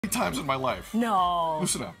Times in my life. No.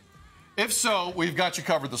 Listen up. If so, we've got you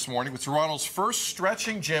covered this morning with Toronto's first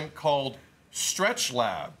stretching gym called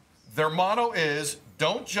StretchLab. Their motto is,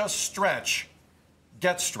 don't just stretch,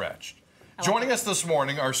 get stretched. Joining us this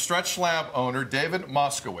morning are StretchLab owner David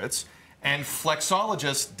Moskowitz and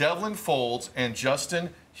flexologist Devlin Folds and Justin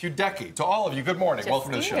Hudecki. To all of you, good morning.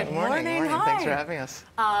 Welcome to the show. Good morning. Morning. Thanks for having us.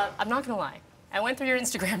 I'm not going to lie. I went through your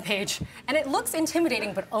Instagram page, and it looks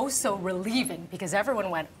intimidating, but oh so relieving, because everyone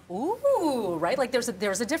went, ooh, right? Like there's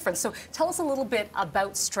a difference. So tell us a little bit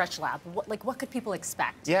about StretchLab. What could people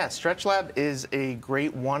expect? Yeah, StretchLab is a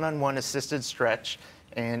great one-on-one assisted stretch,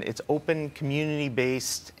 and it's open,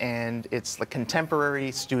 community-based, and it's the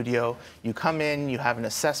contemporary studio. You come in, you have an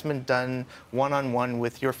assessment done one-on-one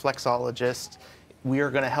with your flexologist. We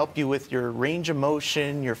are going to help you with your range of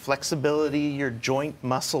motion, your flexibility, your joint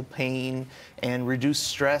muscle pain, and reduce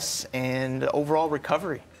stress and overall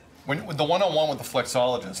recovery. With the one-on-one with the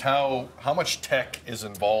flexologist, how much tech is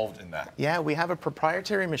involved in that? Yeah, we have a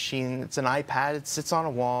proprietary machine. It's an iPad. It sits on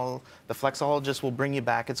a wall. The flexologist will bring you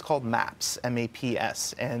back. It's called MAPS,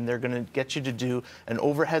 M-A-P-S, and they're going to get you to do an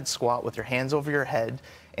overhead squat with your hands over your head,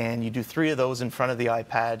 and you do 3 of those in front of the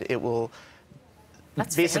iPad. It will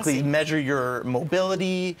basically measure your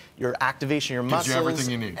mobility, your activation, your muscles. Gives you everything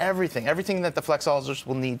you need. Everything that the flexologist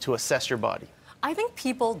will need to assess your body. I think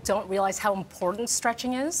people don't realize how important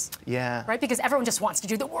stretching is. Yeah. Right? Because everyone just wants to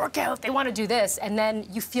do the workout. They want to do this, and then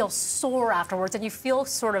you feel sore afterwards, and you feel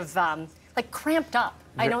sort of like cramped up.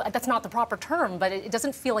 I know that's not the proper term, but it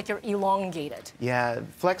doesn't feel like you're elongated. Yeah,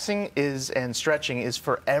 flexing and stretching is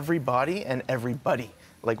for everybody and everybody,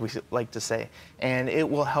 like we like to say. And it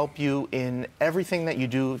will help you in everything that you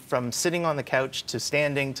do, from sitting on the couch to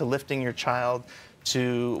standing to lifting your child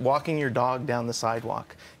to walking your dog down the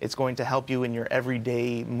sidewalk. It's going to help you in your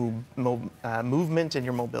everyday movement and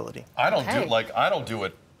your mobility. I don't do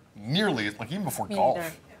it nearly, like even before golf.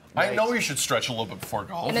 Neither. I know you should stretch a little bit before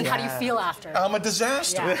golf. And then how do you feel after? I'm a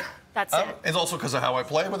disaster. Yeah, that's it. It's also because of how I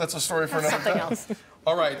play, but that's a story for another Something time. else.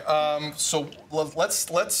 All right, so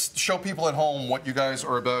let's show people at home what you guys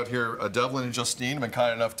are about here. Devlin and Justine have been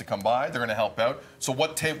kind enough to come by. They're going to help out. So we're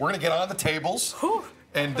going to get on the tables. Whew.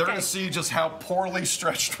 And they're going to see just how poorly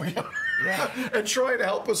stretched we are, and try to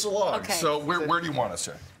help us along. Okay. So where do you want us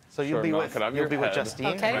here? So you'll be with Justine.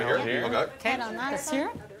 Okay. Right here. Okay. Head on this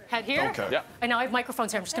here. Head here. Okay. Yeah. I know I have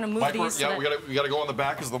microphones here. I'm just going to move these. Yeah, we got to go on the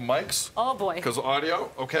back because the mics. Oh boy. Because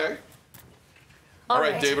audio. Okay. All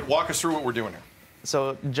right, David, walk us through what we're doing here.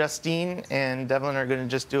 So Justine and Devlin are going to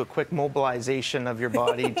just do a quick mobilization of your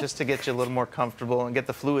body just to get you a little more comfortable and get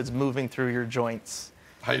the fluids moving through your joints.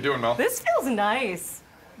 How you doing, Mel? This feels nice.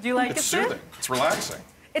 Do you like it, Sid? It's soothing. It's relaxing.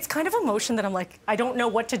 It's kind of a motion that I'm like, I don't know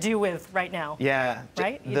what to do with right now. Yeah.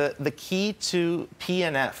 Right? The key to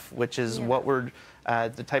PNF, which is what we're,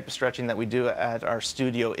 the type of stretching that we do at our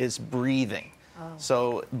studio, is breathing. Oh.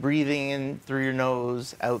 So breathing in through your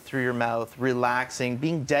nose, out through your mouth, relaxing,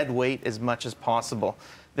 being dead weight as much as possible.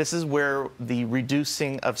 This is where the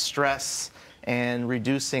reducing of stress and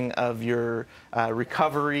reducing of your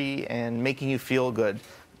recovery and making you feel good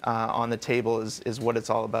on the table is what it's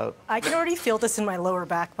all about. I can already feel this in my lower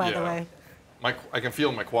back, by the way. I can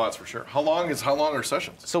feel my quads for sure. How long are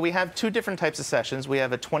sessions? So we have 2 different types of sessions. We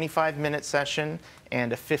have a 25-minute session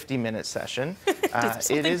and a 50-minute session.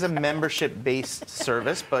 It is a membership-based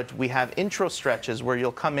service, but we have intro stretches where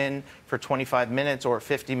you'll come in for 25 minutes or a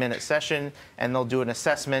 50-minute session, and they'll do an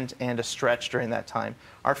assessment and a stretch during that time.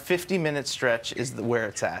 Our 50-minute stretch is where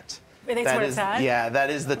it's at. Yeah, that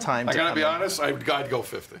is the time. I gotta be honest, I'd go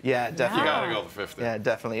 50. Yeah, definitely. You gotta go the 50. Yeah,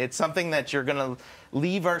 definitely. It's something that you're gonna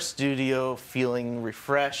leave our studio feeling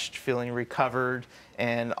refreshed, feeling recovered,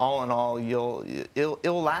 and all in all,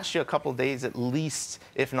 it'll last you a couple days at least,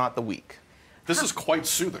 if not the week. This is quite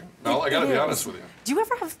soothing. Mel, I gotta be honest with you. Do you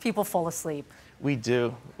ever have people fall asleep? We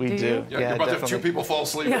do. We do. Yeah, you're about to have 2 people fall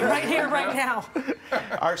asleep. Yeah, right here, right now.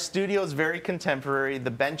 Our studio is very contemporary. The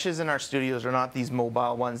benches in our studios are not these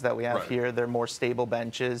mobile ones that we have here. They're more stable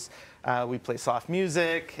benches. We play soft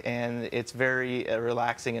music, and it's very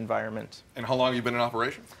relaxing environment. And how long have you been in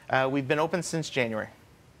operation? We've been open since January.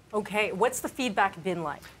 Okay, what's the feedback been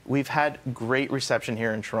like? We've had great reception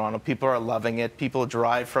here in Toronto. People are loving it. People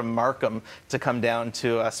drive from Markham to come down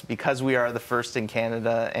to us because we are the first in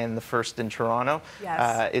Canada and the first in Toronto.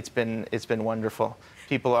 Yes. It's been wonderful.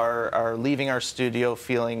 People are leaving our studio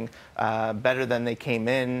feeling better than they came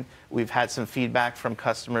in. We've had some feedback from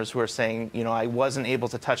customers who are saying, you know, I wasn't able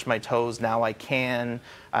to touch my toes, now I can.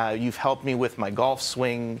 You've helped me with my golf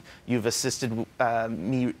swing. You've assisted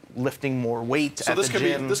me lifting more weight at the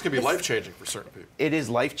gym. This could be life-changing for certain people. It is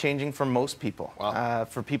life-changing for most people. Wow.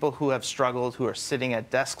 For people who have struggled, who are sitting at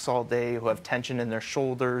desks all day, who have tension in their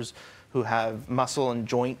shoulders, who have muscle and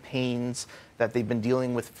joint pains that they've been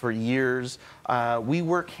dealing with for years. We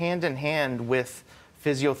work hand in hand with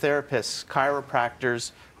physiotherapists,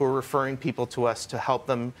 chiropractors who are referring people to us to help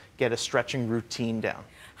them get a stretching routine down.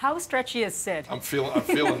 How stretchy is Sid? I'm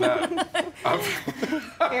feeling that.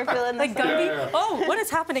 You're feeling Like Gumby? Yeah. Oh, what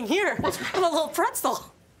is happening here? I'm a little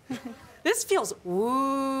pretzel. This feels,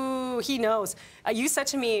 ooh, he knows. You said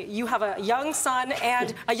to me, you have a young son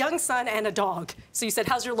and a dog. So you said,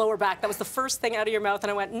 how's your lower back? That was the first thing out of your mouth,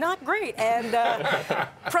 and I went, not great. And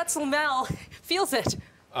Pretzel Mel feels it.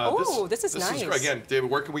 Oh, this is nice. Again, David,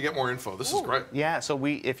 where can we get more info? This is great. Yeah, so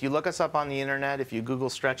if you look us up on the internet, if you Google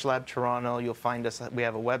StretchLab Toronto, you'll find us. We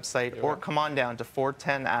have a website, or come on down to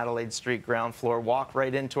 410 Adelaide Street, ground floor. Walk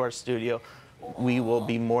right into our studio. We will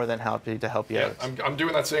be more than happy to help you out. I'm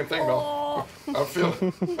doing that same thing, Mel. I'm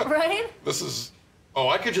feeling. Right? This is. Oh,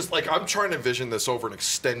 I could just I'm trying to envision this over an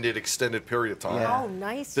extended period of time. Yeah. Oh,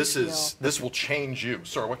 nice. This will change you.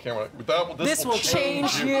 Sorry, what camera? This will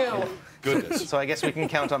change you. Goodness. So I guess we can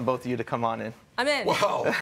count on both of you to come on in. I'm in. Wow.